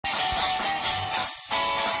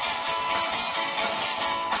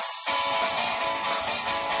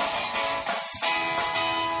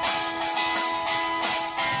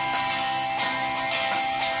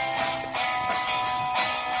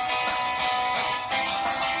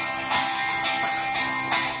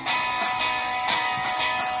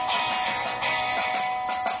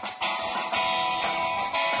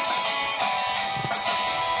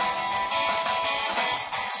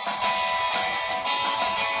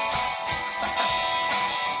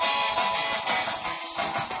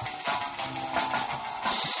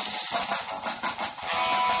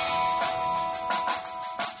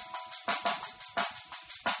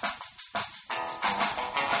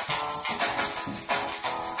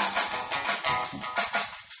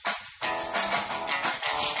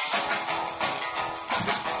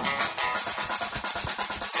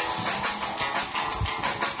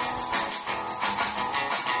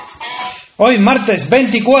Hoy, martes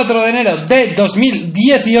 24 de enero de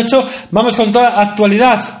 2018, vamos con toda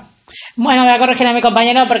actualidad. Bueno, voy a corregir a mi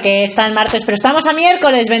compañero porque está en martes, pero estamos a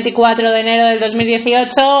miércoles 24 de enero del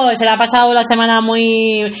 2018. Se le ha pasado la semana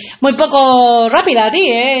muy poco rápida a ti,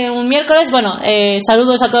 ¿eh? Un miércoles, bueno,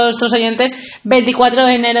 saludos a todos nuestros oyentes. 24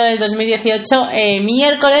 de enero del 2018,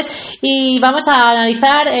 miércoles, y vamos a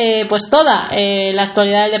analizar pues toda la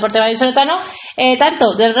actualidad del deporte vallisoletano,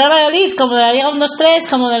 tanto del Real Valladolid como de la Liga 1-2-3,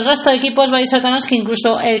 como del resto de equipos vallisoletanos, que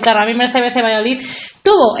incluso el Carramimbre CBC Valladolid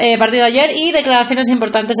tuvo partido ayer, y declaraciones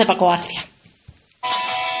importantes de Paco García.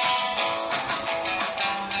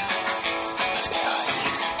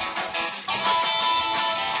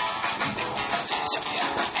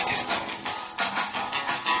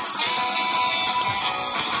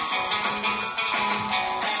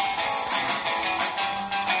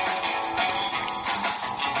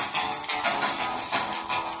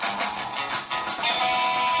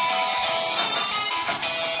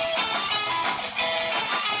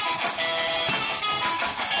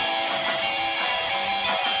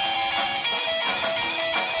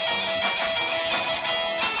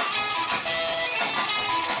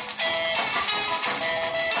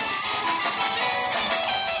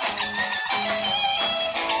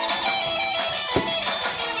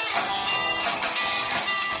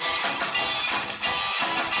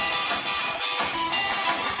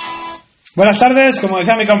 Buenas tardes, como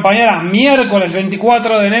decía mi compañera, miércoles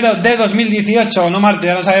 24 de enero de 2018, no martes,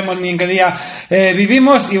 ya no sabemos ni en qué día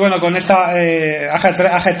vivimos, y bueno, con esta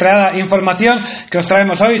ajetreada información que os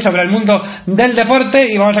traemos hoy sobre el mundo del deporte,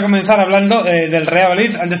 y vamos a comenzar hablando del Real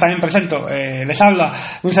Valladolid. Antes también presento, les habla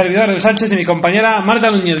un servidor, Edu Sánchez, y mi compañera Marta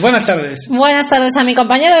Núñez. Buenas tardes. Buenas tardes a mi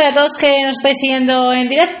compañero y a todos que nos estáis siguiendo en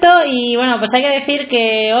directo. Y bueno, pues hay que decir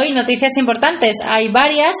que hoy noticias importantes, hay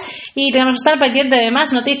varias, y tenemos que estar pendientes de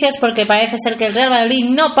más noticias porque parece ser que el Real Valladolid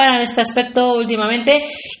no para en este aspecto últimamente.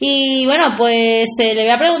 Y bueno, pues le voy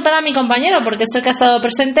a preguntar a mi compañero, porque es el que ha estado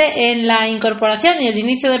presente en la incorporación y el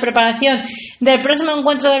inicio de preparación del próximo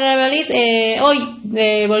encuentro del Real Valladolid.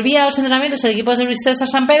 Hoy volvía a los entrenamientos el equipo de Luis César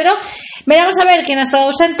San Pedro. Veremos a ver quién ha estado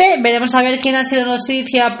ausente, veremos a ver quién ha sido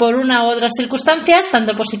noticia por una u otras circunstancias,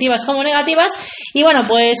 tanto positivas como negativas. Y bueno,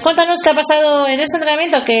 pues cuéntanos qué ha pasado en este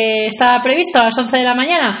entrenamiento que estaba previsto a las 11 de la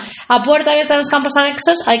mañana a puerta abierta en los campos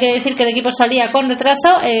anexos. Hay que decir que el equipo salía con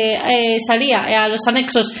retraso, salía a los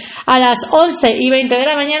anexos a las 11:20 de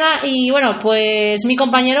la mañana. Y bueno, pues mi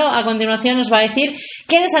compañero a continuación nos va a decir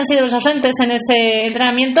quiénes han sido los ausentes en ese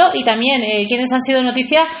entrenamiento y también quiénes han sido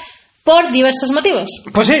noticia por diversos motivos.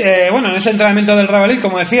 Pues sí, bueno, en ese entrenamiento del Real Valladolid,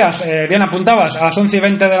 como decías, bien apuntabas, a las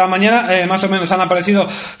 11:20 de la mañana, más o menos han aparecido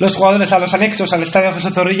los jugadores a los anexos al estadio José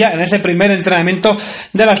Zorrilla en ese primer entrenamiento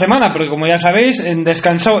de la semana, porque como ya sabéis,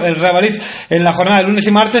 descansó el Real Valladolid en la jornada de lunes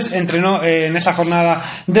y martes, entrenó en esa jornada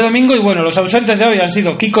de domingo. Y bueno, los ausentes de hoy han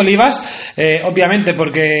sido Kiko Olivas, obviamente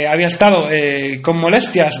porque había estado con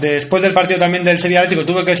molestias después del partido también del Sevilla Atlético,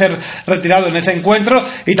 tuvo que ser retirado en ese encuentro,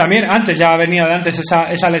 y también antes, ya venía de antes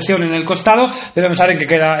esa lesión en el costado. Debemos saber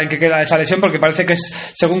en qué queda esa lesión, porque parece que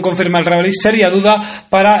es, según confirma el Real Valladolid, seria duda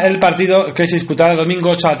para el partido que se disputará el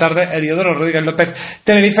domingo 8 de la tarde, el Iodoro Rodríguez López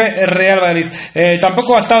Tenerife Real Valladolid.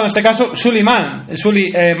 Tampoco ha estado en este caso Suli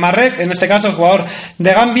Marrec, en este caso el jugador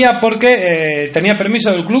de Gambia, porque tenía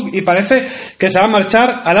permiso del club y parece que se va a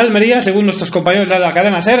marchar al Almería, según nuestros compañeros de la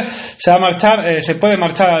cadena SER. Se puede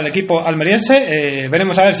marchar al equipo almeriense.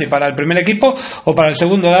 Veremos a ver si para el primer equipo o para el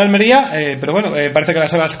segundo de Almería, pero bueno, parece que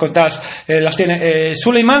las horas contadas las tiene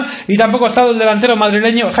Suleiman. Y tampoco ha estado el delantero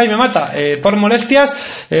madrileño Jaime Mata, por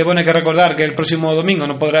molestias. Bueno, hay que recordar que el próximo domingo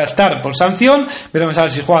no podrá estar por sanción. Veremos a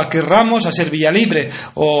ver si juega Chris Ramos, a ser Villalibre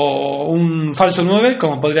o un falso 9,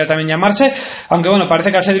 como podría también llamarse, aunque bueno,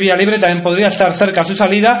 parece que a ser Villalibre también podría estar cerca su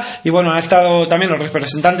salida. Y bueno, han estado también los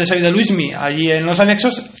representantes hoy de Luismi allí en los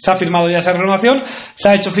anexos. Se ha firmado ya esa renovación, se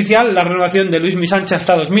ha hecho oficial la renovación de Luismi Sánchez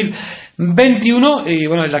hasta 2021. Y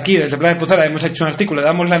bueno, desde aquí, desde Plan de Pucela, hemos hecho un artículo, le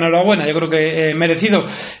damos la enhorabuena. Yo creo que merecido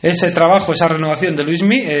ese trabajo, esa renovación de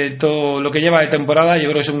Luismi, todo lo que lleva de temporada. Yo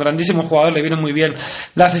creo que es un grandísimo jugador, le vino muy bien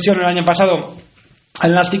la cesión el año pasado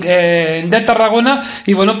al Nastic de Tarragona.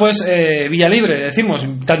 Y bueno, pues Villalibre, decimos,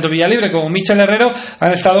 tanto Villalibre como Michel Herrero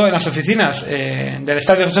han estado en las oficinas del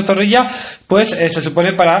estadio José Zorrilla, pues se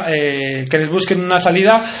supone para que les busquen una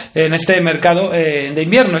salida en este mercado de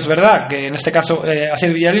invierno. Es verdad que en este caso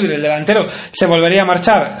Asier Villalibre, el delantero, se volvería a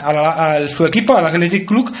marchar a su equipo, al Athletic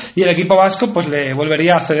Club, y el equipo vasco pues le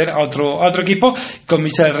volvería a ceder a otro equipo. Con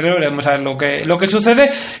Michel Herrero veremos a ver lo que sucede.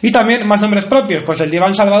 Y también más nombres propios, pues el de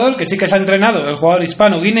Iván Salvador, que sí que se ha entrenado, el jugador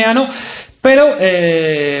hispano-guineano, Pero,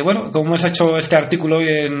 bueno, como hemos hecho este artículo hoy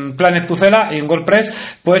en Planet Pucela y en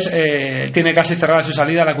WordPress, pues tiene casi cerrada su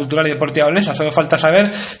salida a la cultural y deportiva leonesa. Solo falta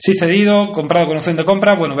saber si cedido, comprado con opción de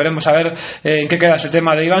compra. Bueno, veremos a ver en qué queda ese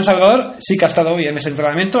tema de Iván Salvador. Sí que ha estado hoy en ese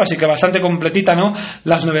entrenamiento, así que bastante completita, ¿no?,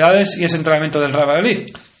 las novedades y ese entrenamiento del Real Valladolid.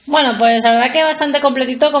 Bueno, pues la verdad que bastante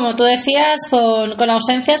completito, como tú decías, con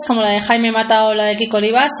ausencias como la de Jaime Mata o la de Kiko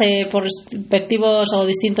Olivas, por respectivos o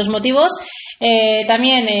distintos motivos.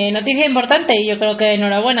 También noticia importante, y yo creo que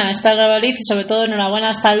enhorabuena está el Real Valladolid, y sobre todo enhorabuena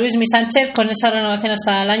hasta Luismi Sánchez con esa renovación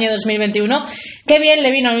hasta el año 2021. Qué bien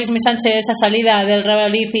le vino a Luismi Sánchez esa salida del Real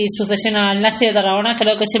Valladolid y sucesión al Nasti de Tarragona.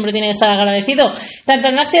 Creo que siempre tiene que estar agradecido tanto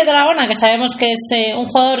el Nasti de Tarragona, que sabemos que es un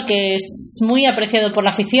jugador que es muy apreciado por la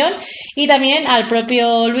afición, y también al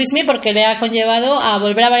propio Luismi, porque le ha conllevado a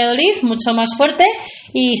volver a Valladolid mucho más fuerte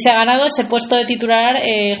y se ha ganado ese puesto de titular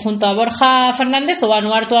junto a Borja Fernández o a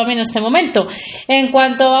Anuar Tuami en este momento. En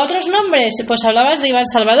cuanto a otros nombres, pues hablabas de Iván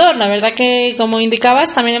Salvador. La verdad que, como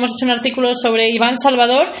indicabas, también hemos hecho un artículo sobre Iván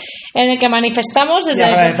Salvador en el que manifestamos desde... Y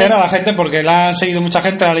agradecer a la gente, porque la ha seguido mucha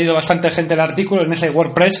gente, la ha leído bastante gente el artículo en ese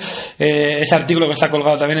WordPress, ese artículo que está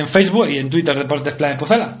colgado también en Facebook y en Twitter, Deportes Planet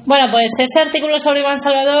Pucela. Bueno, pues ese artículo sobre Iván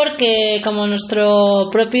Salvador, que como nuestro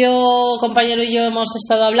propio compañero y yo hemos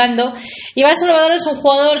estado hablando, Iván Salvador es un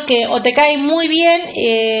jugador que o te cae muy bien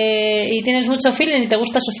y tienes mucho feeling y te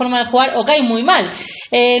gusta su forma de jugar, o cae muy mal.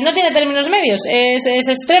 No tiene términos medios, es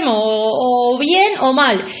extremo, o bien o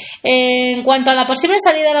mal. En cuanto a la posible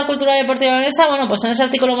salida de la cultura deportiva leonesa, bueno, pues en ese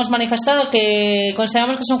artículo hemos manifestado que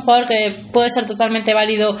consideramos que es un jugador que puede ser totalmente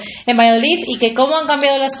válido en Valladolid, y que cómo han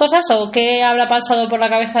cambiado las cosas o qué habrá pasado por la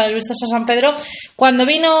cabeza de Luis César San Pedro. Cuando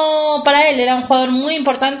vino para él era un jugador muy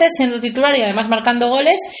importante, siendo titular y además marcando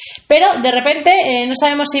goles, pero de repente no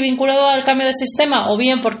sabemos si vinculado al cambio de sistema o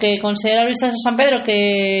bien porque considera Luis César San Pedro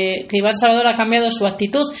que Iván Salvador ha cambiado su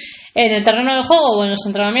actitud en el terreno de juego o en los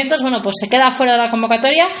entrenamientos. Bueno, pues se queda fuera de la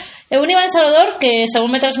convocatoria. Un Iván Salvador que,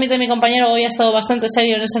 según me transmite mi compañero, hoy ha estado bastante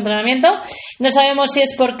serio en ese entrenamiento. No sabemos si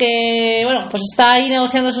es porque, bueno, pues está ahí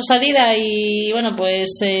negociando su salida y, bueno,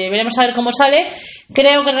 pues veremos a ver cómo sale.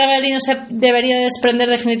 Creo que el Real Valladolid no se debería desprender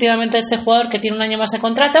definitivamente de este jugador, que tiene un año más de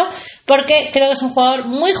contrato, porque creo que es un jugador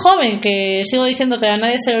muy joven, que sigo diciendo que a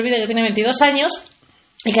nadie se le olvide que tiene 22 años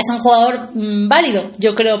y que es un jugador válido,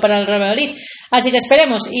 yo creo, para el Real Valladolid. Así que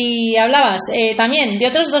esperemos. Y hablabas también de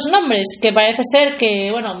otros dos nombres que parece ser que,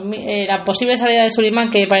 bueno, la posible salida de Sulimán,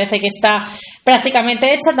 que parece que está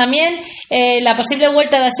prácticamente hecha también. La posible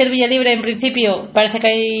vuelta de Asier Villalibre, en principio, parece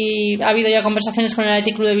que ha habido ya conversaciones con el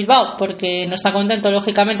Athletic Club de Bilbao, porque no está contento,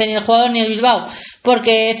 lógicamente, ni el jugador ni el Bilbao,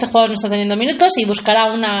 porque este jugador no está teniendo minutos y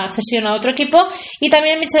buscará una cesión a otro equipo. Y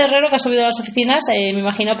también Michel Herrero, que ha subido a las oficinas, me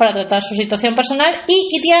imagino, para tratar su situación personal,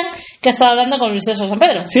 y Itián, que ha estado hablando con Luis César San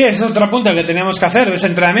Pedro. Sí, ese es otro punto que teníamos que hacer de ese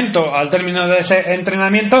entrenamiento. Al término de ese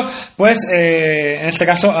entrenamiento, pues en este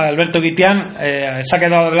caso Alberto Guitián se ha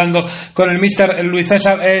quedado hablando con el míster Luis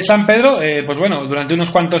César San Pedro, pues bueno, durante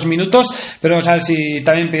unos cuantos minutos, pero vamos a ver si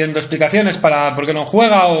también pidiendo explicaciones para por qué no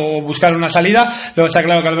juega o buscar una salida. Luego está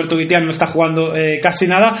claro que Alberto Guitián no está jugando casi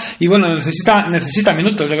nada y bueno, necesita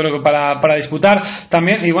minutos, yo creo que para disputar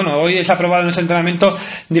también. Y bueno, hoy se ha probado en ese entrenamiento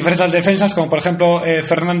diferentes defensas, como por ejemplo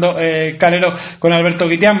Fernando Calero con Alberto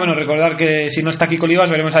Guitián. Bueno, recordar que si no está Kiko Olivas,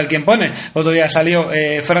 veremos a ver quién pone. Otro día salió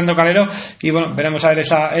Fernando Calero y bueno, veremos a ver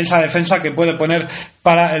esa defensa que puede poner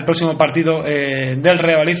para el próximo partido del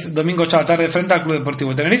Real Valladolid, domingo 8 de la tarde, frente al Club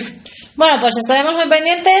Deportivo Tenerife. Bueno, pues estaremos muy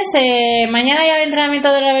pendientes. Mañana ya el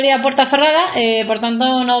entrenamiento de Real Valladolid a puerta cerrada, por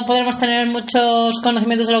tanto no podremos tener muchos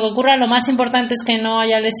conocimientos de lo que ocurra. Lo más importante es que no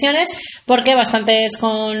haya lesiones, porque bastantes,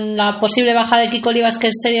 con la posible baja de Kiko Olivas, que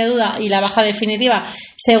es seria duda, y la baja definitiva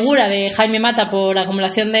segura de Jaime Mata por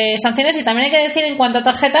acumulación de sanciones. Y también hay que decir, en cuanto a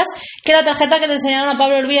tarjetas, que la tarjeta que le enseñaron a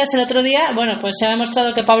Pablo Orbías el otro día, bueno, pues se ha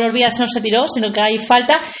demostrado que Pablo Orbías no se tiró, sino que hay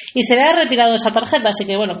falta y se le ha retirado esa tarjeta. Así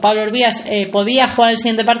que bueno, Pablo Orbías podía jugar el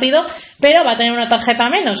siguiente partido, pero va a tener una tarjeta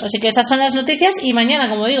menos. Así que esas son las noticias, y mañana,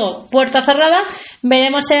 como digo, puerta cerrada,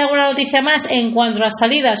 veremos si hay alguna noticia más en cuanto a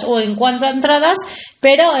salidas o en cuanto a entradas.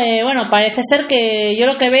 Pero bueno, parece ser que yo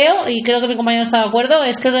lo que veo, y creo que mi compañero está de acuerdo,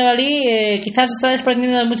 es que el Real Valladolid quizás está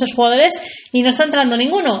desprendiendo de muchos jugadores y no está entrando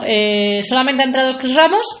ninguno. Solamente ha entrado Chris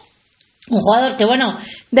Ramos, un jugador que, bueno,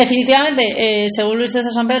 definitivamente, según Luis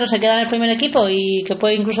César San Pedro, se queda en el primer equipo y que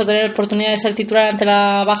puede incluso tener oportunidad de ser titular ante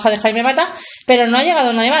la baja de Jaime Mata, pero no ha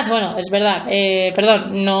llegado nadie más. Bueno, es verdad,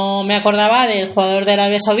 no me acordaba del jugador de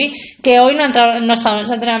Arabia Saudí, que hoy no ha estado en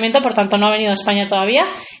ese entrenamiento, por tanto no ha venido a España todavía,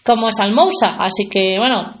 como es Al-Mousa. Así que,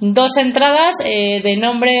 bueno, dos entradas de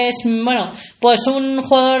nombres, bueno, pues un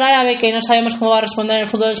jugador árabe que no sabemos cómo va a responder en el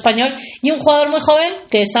fútbol español, y un jugador muy joven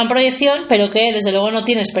que está en proyección, pero que desde luego no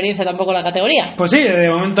tiene experiencia tampoco con la categoría. Pues sí, de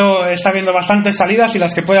momento está habiendo bastantes salidas y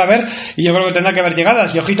las que puede haber, y yo creo que tendrá que haber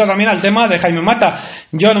llegadas. Y ojito también al tema de Jaime Mata.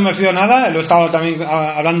 Yo no me fío nada, lo he estado también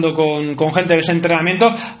hablando con gente de ese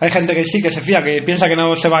entrenamiento. Hay gente que sí que se fía, que piensa que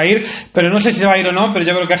no se va a ir, pero no sé si se va a ir o no. Pero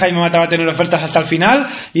yo creo que Jaime Mata va a tener ofertas hasta el final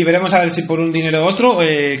y veremos a ver si por un dinero u otro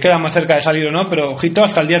queda más cerca de salir o no. Pero ojito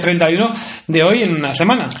hasta el día 31 de hoy, en una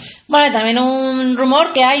semana. Bueno, también un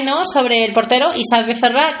rumor que hay, ¿no?, sobre el portero Isaac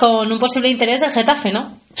Becerra, con un posible interés del Getafe,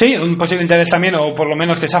 ¿no? Sí, un posible interés también, o por lo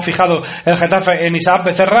menos que se ha fijado el Getafe en Isaac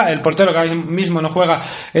Becerra, el portero que ahora mismo no juega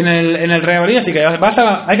en el Real Madrid, así que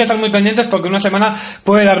hay que estar muy pendientes porque una semana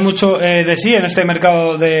puede dar mucho de sí en este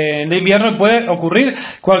mercado de invierno, puede ocurrir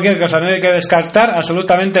cualquier cosa, no hay que descartar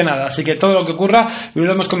absolutamente nada, así que todo lo que ocurra lo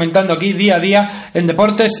iremos comentando aquí día a día en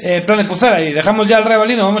Deportes Planet Pucera. Y dejamos ya el Real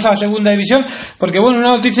Madrid, vamos a la segunda división, porque bueno,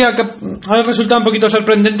 una noticia que ha resultado un poquito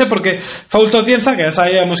sorprendente, porque Fausto Atienza, que ya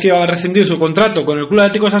sabíamos que iba a rescindir su contrato con el Club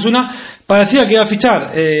Atlético Osasuna, parecía que iba a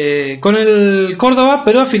fichar con el Córdoba,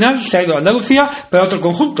 pero al final se ha ido a Andalucía, pero a otro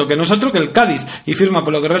conjunto, que no es otro que el Cádiz, y firma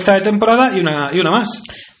por lo que resta de temporada y una más.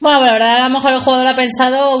 Bueno, la verdad, a lo mejor el jugador ha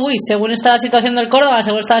pensado, según está la situación del Córdoba,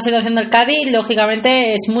 según está la situación del Cádiz,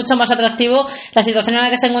 lógicamente es mucho más atractivo la situación en la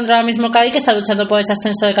que se encuentra ahora mismo Cádiz, que está luchando por ese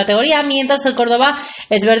ascenso de categoría, mientras el Córdoba,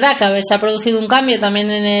 es verdad que se ha producido un cambio también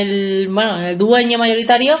en el dueño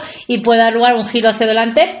mayoritario y puede dar lugar a un giro hacia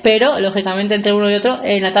adelante, pero lógicamente entre uno y otro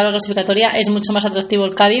en la tabla clasificatoria es mucho más atractivo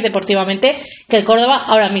el Cádiz deportivamente que el Córdoba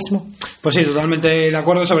ahora mismo. Pues sí, totalmente de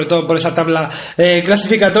acuerdo, sobre todo por esa tabla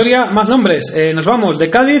clasificatoria. Más nombres, nos vamos de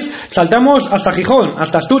Cádiz, saltamos hasta Gijón,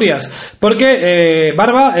 hasta Asturias, porque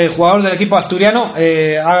Barba, el jugador del equipo asturiano,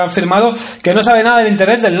 ha afirmado que no sabe nada del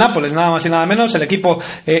interés del Nápoles, nada más y nada menos. El equipo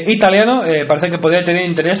italiano parece que podría tener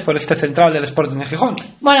interés por este central del Sporting de Gijón.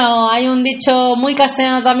 Bueno, hay un dicho muy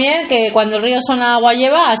castellano también, que cuando el río suena agua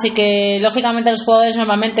lleva, así que lógicamente los jugadores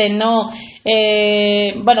normalmente no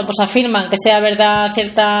pues afirman que sea verdad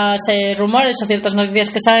ciertas rumores o ciertas noticias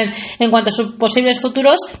que salen en cuanto a sus posibles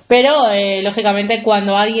futuros, pero lógicamente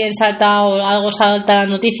cuando alguien salta o algo salta la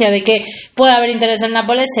noticia de que puede haber interés en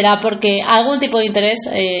Nápoles, será porque algún tipo de interés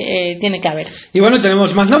tiene que haber. Y bueno,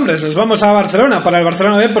 tenemos más nombres, nos vamos a Barcelona, para el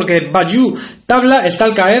Barcelona B, porque Bayou Tabla está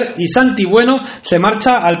al caer y Santi Bueno se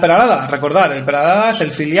marcha al Peralada. Recordar, el Peralada es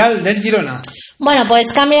el filial del Girona. Bueno,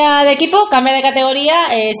 pues cambia de equipo, cambia de categoría,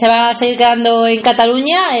 se va a seguir quedando en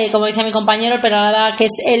Cataluña, como decía mi compañero, pero ahora que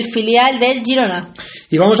es el filial del Girona.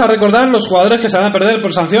 Y vamos a recordar los jugadores que se van a perder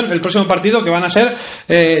por sanción el próximo partido, que van a ser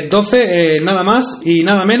 12, nada más y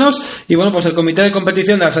nada menos. Y bueno, pues el Comité de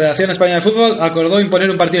Competición de la Federación Española de Fútbol acordó imponer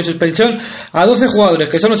un partido de suspensión a 12 jugadores,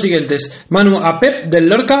 que son los siguientes: Manu Apep del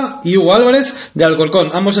Lorca y Hugo Álvarez de Alcorcón,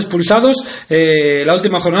 ambos expulsados la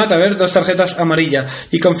última jornada a ver 2 tarjetas amarillas.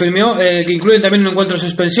 Y confirmó que incluyen también un encuentro de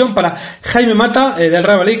suspensión para Jaime Mata del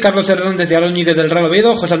Real Madrid, Carlos Hernández de Alóñiguez del Real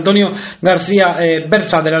Oviedo, José Antonio García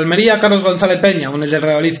Berza del Almería, Carlos González Peña, un del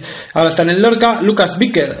Real Madrid, ahora está en el Lorca, Lucas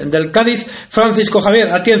Víquer del Cádiz, Francisco Javier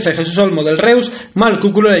Atienza, Jesús Olmo del Reus, Mal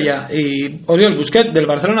Cucurella y Oriol Busquet del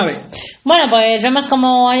Barcelona B. Bueno, pues vemos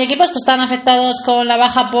como hay equipos que están afectados con la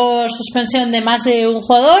baja por suspensión de más de un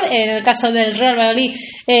jugador. En el caso del Real Valladolid,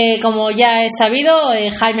 como ya es sabido,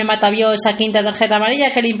 Jaime Mata vio esa quinta tarjeta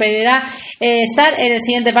amarilla que le impedirá estar en el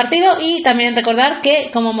siguiente partido. Y también recordar que,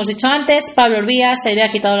 como hemos dicho antes, Pablo Orbías se le ha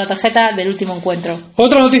quitado la tarjeta del último encuentro.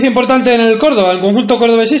 Otra noticia importante en el Córdoba, el conjunto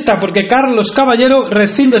cordobesista, porque Carlos Caballero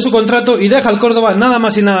rescinde su contrato y deja el Córdoba nada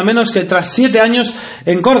más y nada menos que tras 7 años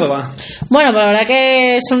en Córdoba. Bueno, pues la verdad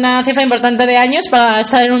que es una cifra importante de años para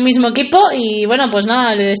estar en un mismo equipo y bueno, pues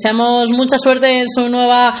nada, le deseamos mucha suerte en su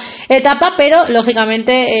nueva etapa, pero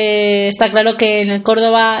lógicamente está claro que en el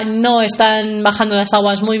Córdoba no están bajando las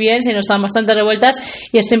aguas muy bien, sino están bastante revueltas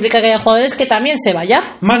y esto implica que haya jugadores que también se vayan.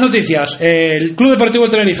 Más noticias, el Club Deportivo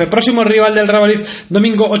Tenerife, próximo rival del Real Madrid,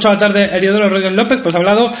 domingo 8 de la tarde, Heliodoro Rodríguez López, pues ha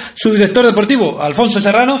hablado su director deportivo, Alfonso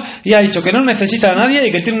Serrano, y ha dicho que no necesita a nadie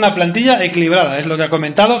y que tiene una plantilla equilibrada, es lo que ha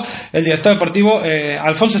comentado el director deportivo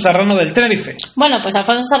Alfonso Serrano del Tenerife. Bueno, pues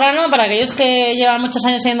Alfonso Serrano, para aquellos que llevan muchos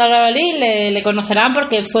años siguiendo al Real Valladolid, le conocerán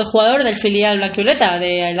porque fue jugador del filial blanquivioleta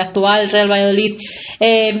del actual Real Valladolid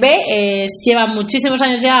B. Lleva muchísimos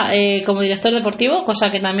años ya como director deportivo, cosa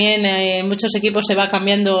que también en muchos equipos se va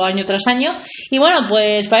cambiando año tras año. Y bueno,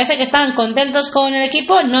 pues parece que están contentos con el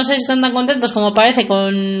equipo. No sé si están tan contentos como parece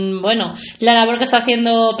con la labor que está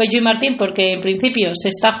haciendo Pello y Martín, porque en principio se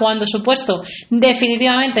está jugando su puesto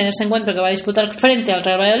definitivamente en ese encuentro que va a disputar frente al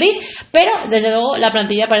Real Valladolid, pero desde luego la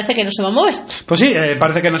plantilla parece que no se va a mover. Pues sí,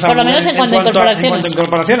 parece que no se va a mover. Por lo menos en cuanto a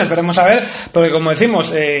incorporaciones. Veremos a ver, porque como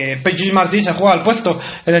decimos, Pechis Martí se juega al puesto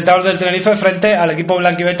el entrenador del Tenerife frente al equipo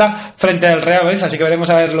blanquiveta, frente al Real Valladolid, así que veremos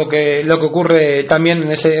a ver lo que ocurre también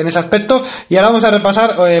en ese aspecto. Y ahora vamos a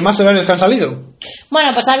repasar más horarios que han salido. Bueno,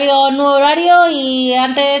 pues ha habido un nuevo horario y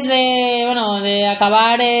antes de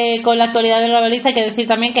acabar con la actualidad del Real Valladolid hay que decir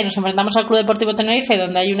también que nos enfrentamos al Club Deportivo Tenerife,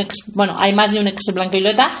 donde hay más de un ex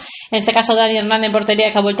blanquivioleta, en este caso Dani Hernández en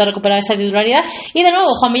portería, que ha vuelto a recuperar esa titularidad, y de nuevo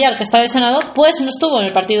Juan Villar, que está lesionado, pues no estuvo en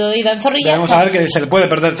el partido de ida en Zorrilla. Vamos a ver que se le puede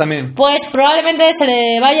perder también. Pues probablemente se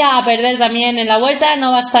le vaya a perder también en la vuelta,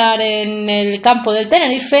 no va a estar en el campo del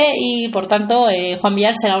Tenerife y por tanto Juan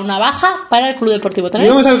Villar será una baja para el Club Deportivo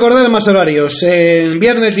Tenerife. Y vamos a recordar más horarios. Del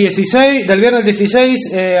viernes 16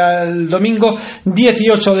 al domingo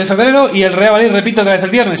 18 de febrero, y el Real Valladolid repite otra vez el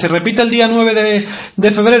viernes. Se repite el día 9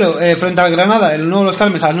 de febrero frente al Granada, el nuevo Los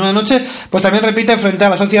Carmes, a las 9 de la noche, pues también repite frente a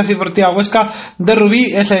la Sociedad Deportiva Huesca de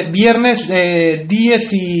Rubí ese viernes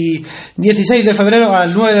 16 de febrero a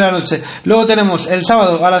las 9 de la noche. Luego tenemos el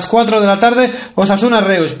sábado a las 4 de la tarde Osasuna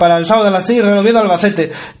Reus, para el sábado a las 6 Real Oviedo Albacete,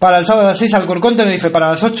 para el sábado a las 6 Alcorcón Tenerife,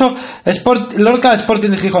 para las 8 Lorca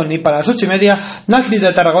Sporting de Gijón, y para las 8:30 Nacli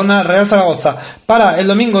de Tarragona Real Zaragoza. Para el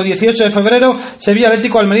domingo 18 de febrero Sevilla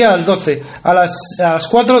Atlético Almería a las 12, a las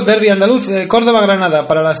 4 Derbi Andaluz Córdoba Granada,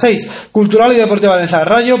 para las 6 Cultural y Deportiva Valencia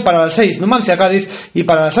Rayo, para las 6 Numancia Cádiz, y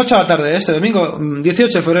para las 8 de la tarde este domingo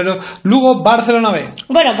 18 de febrero Lugo Barcelona B.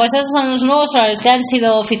 Bueno, pues esos son los nuevos horarios que han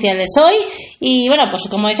sido oficiales hoy. Y bueno, pues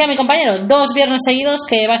como decía mi compañero, 2 viernes seguidos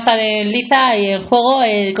que va a estar en liza y en juego.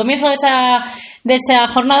 El comienzo de esa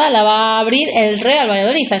jornada la va a abrir el Real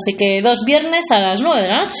Valladolid, así que 2 viernes a las 9 de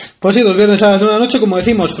la noche. Pues sí, 2 viernes a las 9 de la noche, como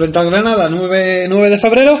decimos, frente al Granada 9 de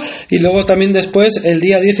febrero, y luego también después el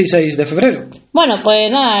día 16 de febrero. Bueno,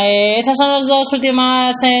 pues nada, esas son las 2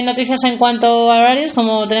 últimas noticias en cuanto a horarios,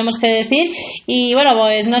 como tenemos que decir. Y bueno,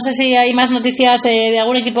 pues no sé si hay más noticias de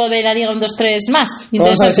algún equipo de la Liga 1-2-3 más.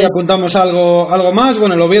 Vamos a ver si apuntamos algo más.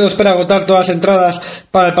 Bueno, el Oviedo espera agotar todas las entradas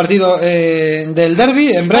para el partido del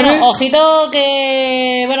derbi en breve. Bueno, ojito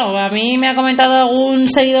que, bueno, a mí me ha comentado algún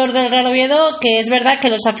seguidor del Real Oviedo que es verdad que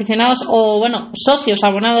los aficionados o, bueno, socios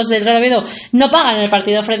abonados del Real Oviedo no pagan el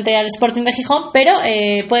partido frente al Sporting de Gijón, pero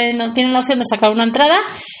tienen la opción de sacar una entrada.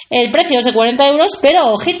 El precio es de 40 euros,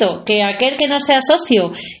 pero ojito, que aquel que no sea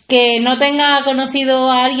socio, que no tenga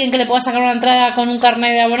conocido a alguien que le pueda sacar una entrada con un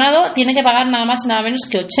carnet de abonado, tiene que pagar nada más y nada menos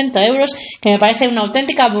que 80 euros, que me parece una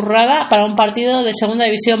auténtica burrada para un partido de segunda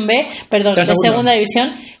división B, de segunda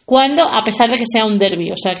división, cuando, a pesar de que sea un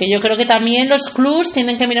derbi. O sea que yo creo que también los clubs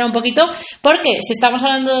tienen que mirar un poquito, porque si estamos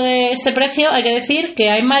hablando de este precio, hay que decir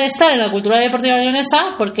que hay malestar en la cultura deportiva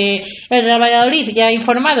leonesa, porque el Real Valladolid ya ha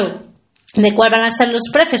informado de cuál van a ser los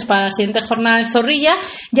precios para la siguiente jornada en Zorrilla.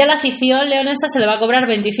 Ya la afición leonesa se le va a cobrar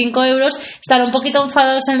 25 euros. Están un poquito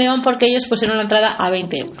enfadados en León porque ellos pusieron la entrada a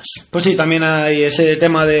 20 euros. Pues sí, también hay ese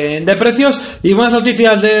tema de precios. Y buenas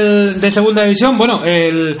noticias de segunda división. Bueno,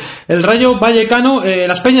 el Rayo Vallecano,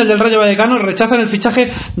 las peñas del Rayo Vallecano rechazan el fichaje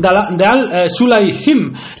de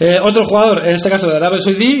Al-Sulaihim, otro jugador, en este caso de Arabia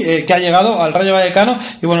Saudí, que ha llegado al Rayo Vallecano.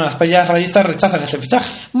 Y bueno, las peñas rayistas rechazan ese fichaje.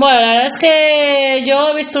 Bueno, la verdad es que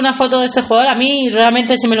yo he visto una foto de este jugador. A mí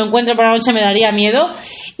realmente, si me lo encuentro por la noche, me daría miedo.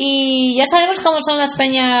 Y ya sabemos cómo son las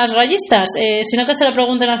peñas rayistas, sino que se lo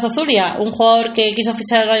pregunten a Zozulia, un jugador que quiso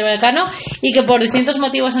fichar al Rayo Vallecano y que por distintos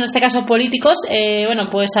motivos, en este caso políticos, bueno,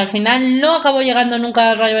 pues al final no acabó llegando nunca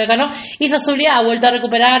al Rayo Vallecano, y Zozulia ha vuelto a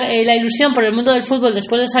recuperar la ilusión por el mundo del fútbol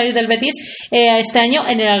después de salir del Betis este año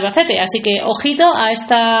en el Albacete. Así que ojito a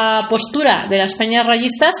esta postura de las peñas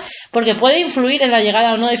rayistas, porque puede influir en la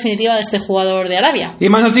llegada o no definitiva de este jugador de Arabia. Y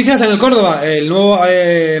más noticias en el Córdoba. El nuevo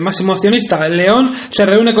máximo accionista, el León, se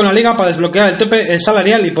reúne con la Liga para desbloquear el tope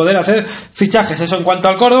salarial y poder hacer fichajes. Eso en cuanto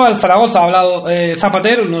al Córdoba. El Zaragoza ha hablado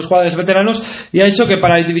Zapatero, unos jugadores veteranos, y ha dicho que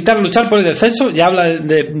para evitar luchar por el descenso, ya habla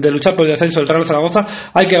de luchar por el descenso del Real Zaragoza,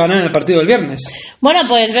 hay que ganar en el partido del viernes. Bueno,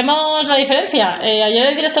 pues vemos la diferencia. Ayer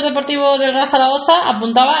el director deportivo del Real Zaragoza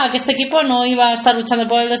apuntaba a que este equipo no iba a estar luchando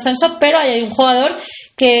por el descenso, pero hay un jugador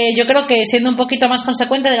que yo creo que, siendo un poquito más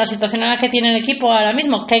consecuente de la situación en la que tiene el equipo ahora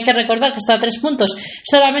mismo, que hay que recordar que está a 3 puntos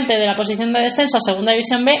solamente de la posición de descenso a segunda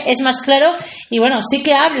división B, es más claro, y bueno, sí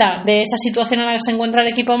que habla de esa situación en la que se encuentra el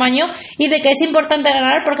equipo maño y de que es importante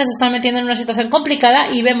ganar porque se están metiendo en una situación complicada,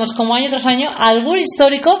 y vemos como año tras año algún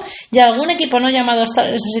histórico y algún equipo no llamado a estar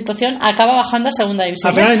en esa situación acaba bajando a segunda división.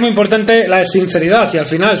 Al final es muy importante la sinceridad, y al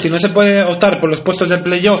final, si no se puede optar por los puestos de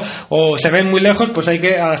playoff o se ven muy lejos, pues hay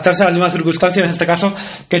que adaptarse a las mismas circunstancias, en este caso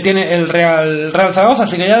que tiene el Real Zaragoza.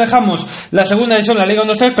 Así que ya dejamos la segunda división, la Liga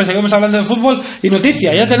 1-2-3, pero seguimos hablando de fútbol y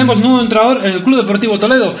noticia. Ya tenemos nuevo entrenador en el Club Deportivo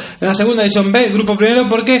Toledo, en la segunda división B, grupo primero,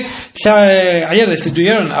 porque ayer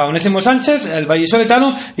destituyeron a Onésimo Sánchez, el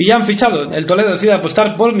vallisoletano, y ya han fichado. El Toledo decide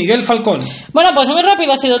apostar por Miguel Falcón. Bueno, pues muy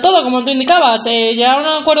rápido ha sido todo, como tú indicabas. Llegaron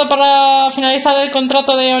a un acuerdo para finalizar el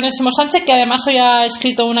contrato de Onésimo Sánchez, que además hoy ha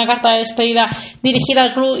escrito una carta de despedida dirigida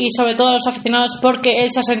al club y sobre todo a los aficionados, porque él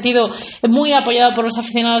se ha sentido muy apoyado por los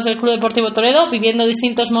aficionados del Club Deportivo Toledo, viviendo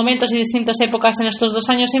distintos momentos y distintas épocas en estos 2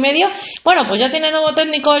 años y medio. Bueno, pues ya tiene nuevo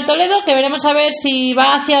técnico el Toledo, que veremos a ver si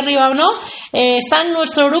va hacia arriba o no. Está en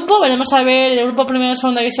nuestro grupo, veremos a ver el grupo primero de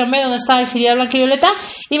segunda división B, donde está el filial blanquivioleta,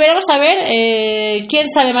 y veremos a ver quién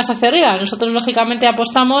sale más hacia arriba. Nosotros lógicamente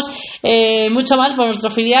apostamos mucho más por nuestro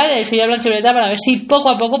filial, el filial blanquivioleta, para ver si poco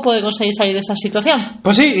a poco puede conseguir salir de esa situación.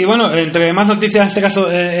 Pues sí, y bueno, entre más noticias, en este caso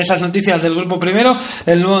esas noticias del grupo primero,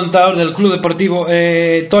 el nuevo entrenador del Club Deportivo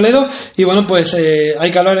Toledo, y bueno, pues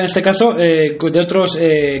hay que hablar en este caso de otros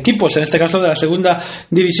equipos, en este caso de la segunda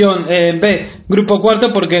división B, grupo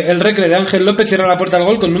cuarto, porque el Recre de Ángel López cierra la puerta al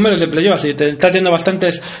gol con números de playoff, así está teniendo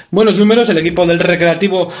bastantes buenos números el equipo del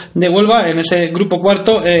Recreativo de Huelva en ese grupo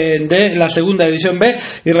cuarto de la segunda división B.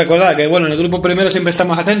 Y recordad que bueno, en el grupo primero siempre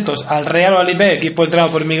estamos atentos al Real Valladolid B, equipo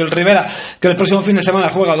entrenado por Miguel Rivera, que el próximo fin de semana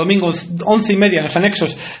juega domingo 11:30 en los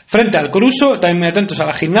anexos frente al Coruso. También muy atentos a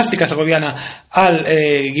la Gimnástica Segoviana, al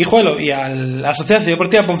Guijuelo y a la Sociedad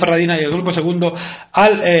Deportiva Ponferradina, y el grupo segundo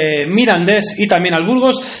al Mirandés y también al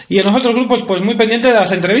Burgos. Y en los otros grupos pues muy pendiente de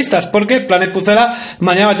las entrevistas, porque Planet Pucela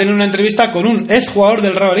mañana va a tener una entrevista con un exjugador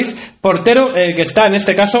del Real Valladolid, portero, que está en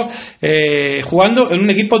este caso jugando en un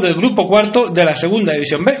equipo del grupo cuarto de la segunda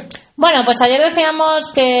división B. Bueno, pues ayer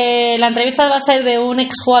decíamos que la entrevista va a ser de un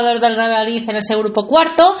exjugador del Real Valladolid en ese grupo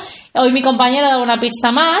cuarto. Hoy mi compañera ha dado una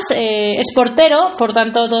pista más. Es portero, por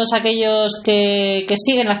tanto todos aquellos que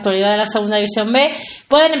siguen la actualidad de la segunda división B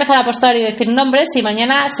pueden empezar a apostar y decir nombres, y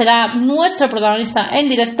mañana será nuestro protagonista en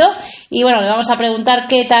directo. Y bueno, le vamos a preguntar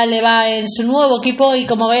qué tal le va en su nuevo equipo y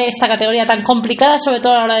cómo ve esta categoría tan complicada, sobre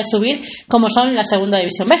todo a la hora de subir, como son la segunda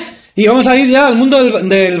división B. Y vamos a ir ya al mundo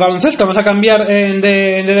del baloncesto. Vamos a cambiar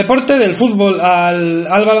de deporte, del fútbol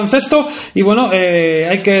al baloncesto. Y bueno,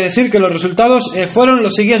 hay que decir que los resultados fueron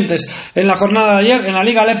los siguientes. En la jornada de ayer, en la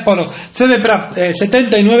Liga Leporo, CB Prat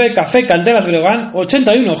 79, Café Canteras Breogán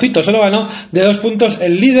 81. Ojito, solo ganó de 2 puntos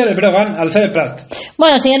el líder, el Breogán, al CB Prat.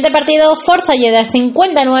 Bueno, siguiente partido, Forza Lleida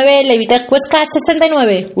 59, Levitec Cuesca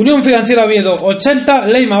 69. Unión Financiera Oviedo 80,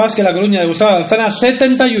 Leima Vázquez La Coruña de Gustavo Alzana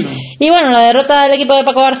 71. Y bueno, la derrota del equipo de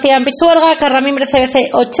Paco García en Pisuerga, Carramimbre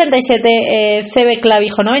CBC 87, CB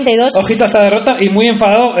Clavijo 92. Ojito a esta derrota y muy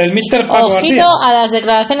enfadado el míster Paco García. Ojito a las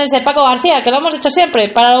declaraciones de Paco García, que lo hemos dicho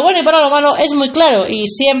siempre, para lo bueno y para lo malo es muy claro, y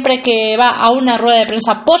siempre que va a una rueda de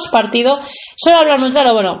prensa post partido suele hablar muy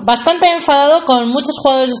claro. Bueno, bastante enfadado con muchos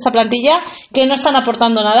jugadores de esta plantilla que no están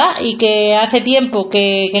aportando nada y que hace tiempo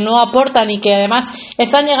que no aportan, y que además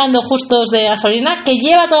están llegando justos de gasolina, que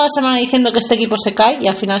lleva toda la semana diciendo que este equipo se cae y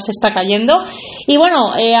al final se está cayendo. Y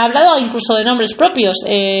bueno, ha hablado incluso de nombres propios,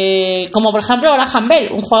 como por ejemplo Graham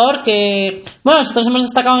Bell, un jugador que bueno, nosotros hemos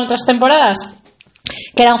destacado en otras temporadas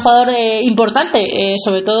que era un jugador importante,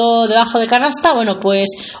 sobre todo debajo de canasta. Bueno, pues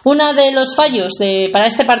uno de los fallos para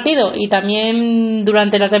este partido y también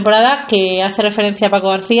durante la temporada, que hace referencia a Paco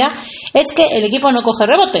García, es que el equipo no coge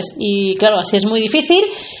rebotes, y claro, así es muy difícil.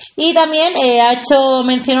 Y también ha hecho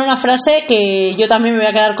mención a una frase que yo también me voy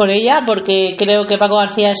a quedar con ella, porque creo que Paco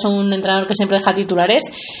García es un entrenador que siempre deja titulares.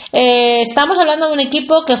 Estamos hablando de un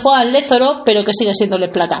equipo que juega al Lézoro, pero que sigue siendo Le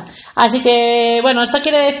Plata. Así que, bueno, esto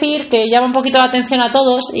quiere decir que llama un poquito la atención a todos,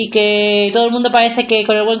 y que todo el mundo parece que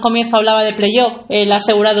con el buen comienzo hablaba de playoff. Él ha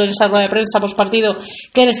asegurado en esa rueda de prensa post partido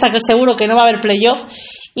que él está seguro que no va a haber playoff.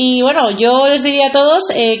 Y bueno, yo les diría a todos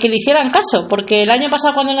que le hicieran caso, porque el año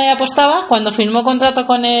pasado, cuando nadie apostaba, cuando firmó contrato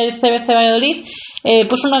con el CBC Valladolid,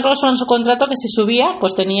 puso una cláusula en su contrato que si subía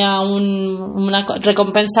pues tenía una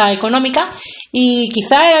recompensa económica, y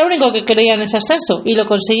quizá era el único que creía en ese ascenso, y lo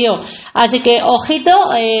consiguió. Así que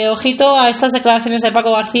ojito a estas declaraciones de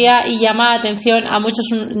Paco García, y llama la atención a muchos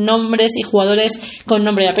nombres y jugadores con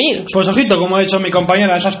nombre y apellidos. Pues ojito, como ha dicho mi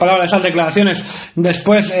compañera, esas palabras, esas declaraciones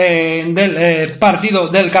después del partido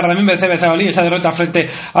del Carramimbre CBC Valladolid, esa derrota frente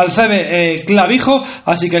al CB Clavijo.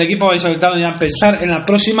 Así que el equipo va a ir soltando ya a pensar en la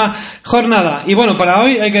próxima jornada. Y bueno, para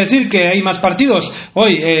hoy hay que decir que hay más partidos.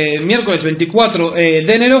 Hoy, miércoles 24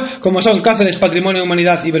 de enero, como son Cáceres Patrimonio y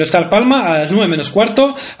Humanidad y Iberostar Palma a las 9 menos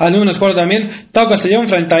cuarto. A las 9 menos cuarto también Tau Castellón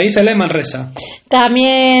frente a ICL Manresa.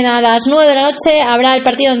 También a las 9 de la noche habrá el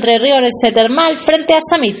partido entre Riores Termal frente a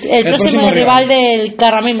Summit, el próximo rival del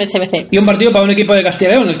Carramín del CBC. Y un partido para un equipo de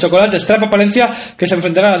Castilla y León, el Chocolate Estrapa Palencia, que se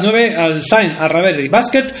enfrentará a las 9 al Sain Arraberri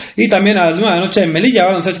Basket, y también a las 9 de la noche en Melilla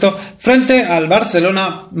Baloncesto frente al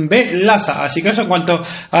Barcelona B Lasa. Así que eso en cuanto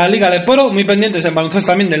a la Liga Leporo, muy pendientes en baloncesto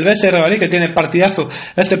también del BSR Valí, que tiene partidazo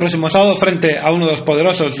este próximo sábado frente a uno de los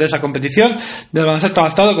poderosos de esa competición del baloncesto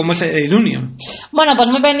adaptado como es el Union. Bueno, pues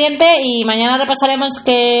muy pendiente, y mañana repasaremos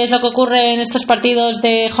qué es lo que ocurre en estos partidos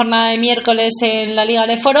de jornada de miércoles en la Liga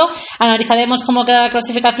Leporo. Analizaremos cómo queda la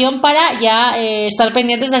clasificación para ya estar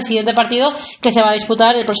pendientes del siguiente partido que se va a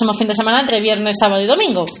disputar el próximo fin de semana entre viernes, sábado y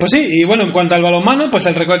domingo. Pues sí, y bueno, en cuanto al balonmano, pues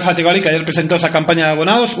el Record Jatigalí, que ayer presentó esa campaña de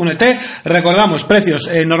abonados, únete, recordamos, precios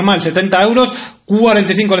normal 70 euros,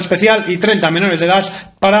 45 el especial y 30 menores de edad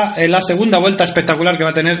para la segunda vuelta espectacular que va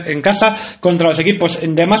a tener en casa contra los equipos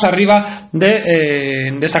de más arriba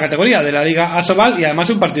de esta categoría, de la Liga Asobal, y además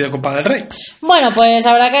un partido de Copa del Rey. Bueno, pues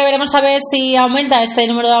habrá que veremos a ver si aumenta este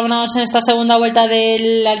número de abonados en esta segunda vuelta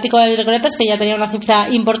del Atlético de Recoletas, que ya tenía una cifra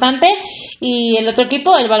importante, y el otro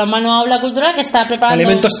equipo, el balonmano Aula Cultural, que está preparando...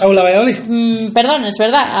 Alimentos Aula Valladolid. Perdón, es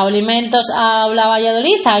verdad, Alimentos Aula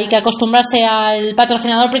Valladolid, hay que acostumbrarse al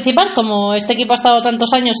patrocinador principal, como este equipo ha estado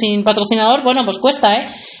tantos años sin patrocinador, bueno, pues cuesta,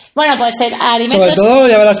 Bueno, pues el Alimentos... Sobre todo,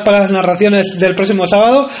 ya verás para las narraciones del próximo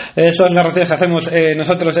sábado, esas narraciones que hacemos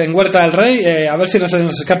nosotros en Huerta del Rey, a ver si no se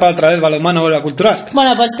nos escapa otra vez balonmano o la cultural.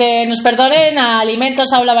 Bueno, pues que nos perdonen a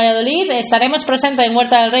Alimentos Aula Valladolid, estaremos presentes en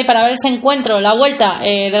Huerta del Rey para ver ese encuentro, la vuelta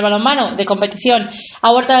del balonmano de competición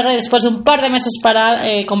a Huerta del Rey después de un par de meses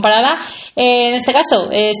con parada. En este caso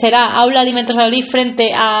será Aula Alimentos Valladolid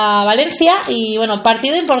frente a Valencia, y bueno,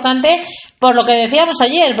 partido importante por lo que decíamos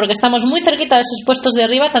ayer, porque estamos muy cerquita de esos puestos de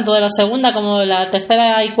arriba, tanto de la segunda como de la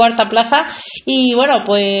tercera y cuarta plaza, y bueno,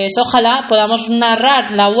 pues ojalá podamos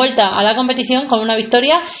narrar la vuelta a la competición con una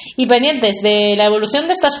victoria, y pendientes de la evolución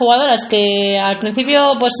de estas jugadoras, que al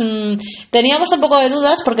principio pues teníamos un poco de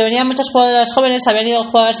dudas porque venían muchas jugadoras jóvenes, habían ido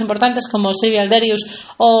jugadoras importantes como Silvia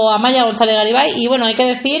Alderius o Amaya González Garibay, y bueno, hay que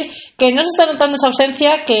decir que no se está notando esa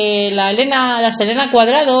ausencia, que la Selena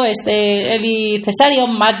Cuadrado, Eli Cesario,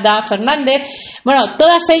 Magda Fernández, bueno,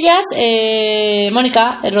 todas ellas,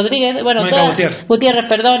 Mónica Rodríguez, bueno, Gutiérrez,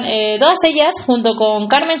 perdón, todas ellas, junto con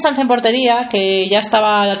Carmen Sanz en portería, que ya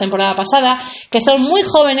estaba la temporada pasada, que son muy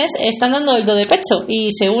jóvenes, están dando el do de pecho, y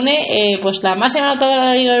se une pues la máxima anotadora de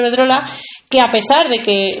la Liga Iberdrola, que a pesar de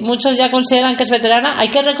que muchos ya consideran que es veterana, hay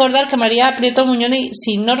que recordar que María Prieto Muñoni,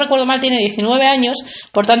 si no recuerdo mal, tiene 19 años,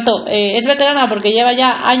 por tanto, es veterana porque lleva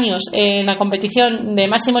ya años en la competición de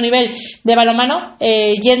máximo nivel de balonmano,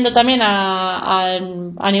 yendo también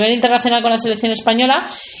a nivel internacional con la selección española,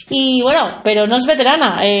 y bueno, pero no es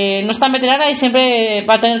veterana, no es tan veterana y siempre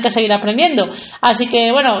va a tener que seguir aprendiendo. Así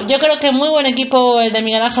que bueno, yo creo que muy buen equipo el de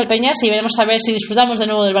Miguel Ángel Peñas, y veremos a ver si disfrutamos de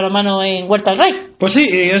nuevo del balonmano en Huerta del Rey. Pues sí,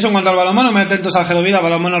 y eso en cuanto al balonmano, muy atentos al Gelovida,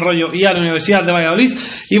 Balonmano Rollo y a la Universidad de Valladolid.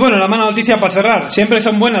 Y bueno, la mala noticia para cerrar, siempre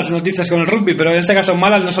son buenas noticias con el rugby, pero en este caso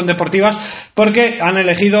malas, no son deportivas, porque han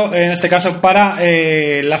elegido en este caso para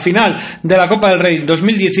la final de la Copa del Rey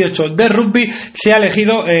 2018 de rugby, se ha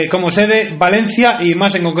elegido como sede Valencia, y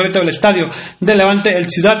más en concreto el estadio de Levante, el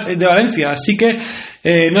Ciudad de Valencia. Así que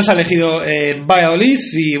no se ha elegido Valladolid,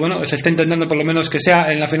 y bueno, se está intentando por lo menos que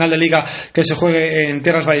sea en la final de liga que se juegue en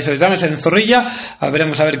tierras vallisoletanas, en Zorrilla.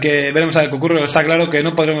 Veremos a ver qué ocurre. Está claro que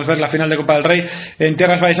no podremos ver la final de Copa del Rey en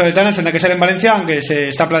tierras vallisoletanas, tendrá que ser en Valencia, aunque se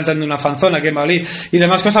está planteando una fanzona aquí en Valladolid y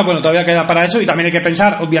demás cosas. Bueno, todavía queda para eso, y también hay que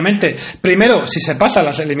pensar, obviamente, primero si se pasan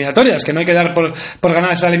las eliminatorias, que no hay que dar por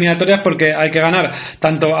ganar esas eliminatorias, porque hay que ganar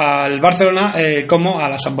tanto al Barcelona como a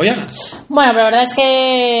las Samboyanas. Bueno, pero la verdad es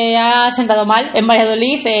que ha sentado mal en Valladolid.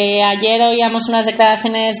 Ayer oíamos unas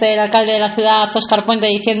declaraciones del alcalde de la ciudad, Óscar Puente,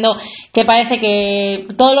 diciendo que parece que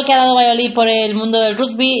todo lo que ha dado Valladolid por el mundo del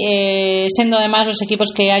rugby, siendo además los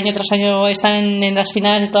equipos que año tras año están en las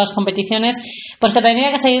finales de todas las competiciones, pues que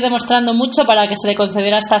tendría que seguir demostrando mucho para que se le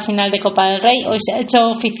concediera esta final de Copa del Rey. Hoy se ha hecho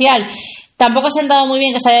oficial. Tampoco se ha sentado muy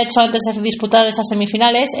bien que se haya hecho antes de disputar esas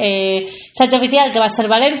semifinales. Se ha hecho oficial que va a ser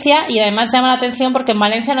Valencia, y además llama la atención porque en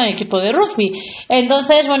Valencia no hay equipo de rugby.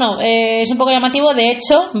 Entonces, bueno, es un poco llamativo. De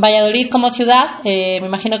hecho, Valladolid como ciudad, me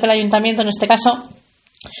imagino que el ayuntamiento en este caso,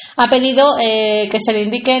 ha pedido que se le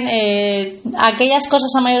indiquen aquellas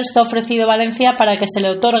cosas a mayores que ha ofrecido Valencia para que se le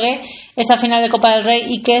otorgue esa final de Copa del Rey,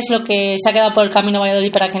 y qué es lo que se ha quedado por el camino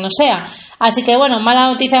Valladolid para que no sea. Así que bueno, mala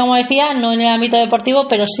noticia, como decía, no en el ámbito deportivo,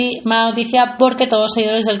 pero sí mala noticia porque todos los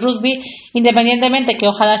seguidores del rugby, independientemente que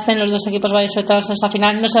ojalá estén los dos equipos vallisoletanos en esa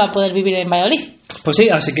final, no se va a poder vivir en Valladolid. Pues sí,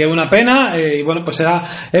 así que una pena, y bueno, pues será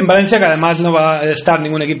en Valencia, que además no va a estar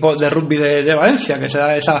ningún equipo de rugby de Valencia, que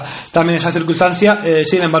será también esa circunstancia.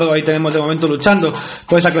 Sin embargo, ahí tenemos de momento luchando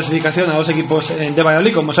por esa clasificación a dos equipos de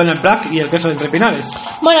Valladolid, como son el PLAC y el Queso de Entre Pinares.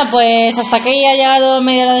 Bueno, pues hasta aquí ha llegado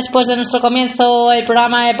media hora después de nuestro comienzo el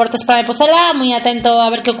programa de Deportes para Pucela. Muy atento a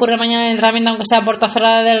ver qué ocurre mañana en el entrenamiento, aunque sea a puerta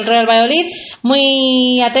cerrada del Real Valladolid.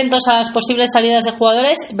 Muy atentos a las posibles salidas de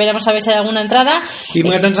jugadores, veremos a ver si hay alguna entrada. Y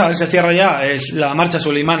muy atentos a ver si se cierra ya la marcha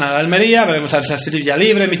sulimana a la Almería, veremos a ver si Astilla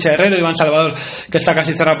libre, Michel Herrero, Iván Salvador, que está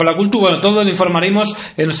casi cerrado por la cultura. Bueno, todo lo informaremos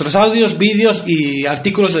en nuestros audios, vídeos y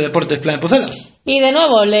artículos de Deportes Plan Pucela. Y de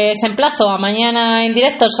nuevo les emplazo a mañana en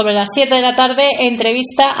directo sobre las 7 de la tarde,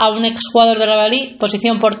 entrevista a un exjugador de Valladolid,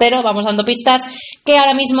 posición portero, vamos dando pistas, que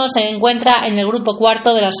ahora mismo se encuentra en el grupo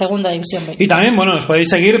cuarto de la segunda división B. Y también, bueno, nos podéis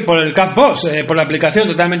seguir por el Catbox, por la aplicación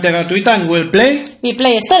totalmente gratuita en Google Play y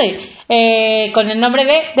Play Store, con el nombre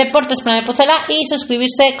de Deportes Plan Pucela, y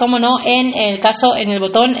suscribirse, como no, en el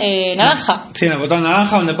botón naranja. Sí, en el botón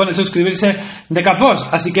naranja donde pone suscribirse de Catbox.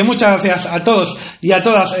 Así que muchas gracias a todos y a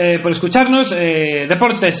todas por escucharnos.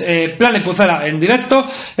 Deportes Plan Pucela en directo.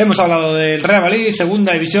 Hemos hablado del Real Valladolid,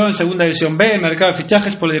 segunda división B, mercado de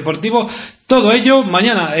fichajes, polideportivo, todo ello.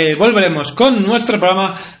 Mañana volveremos con nuestro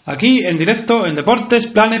programa aquí en directo en Deportes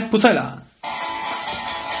Plan Pucela.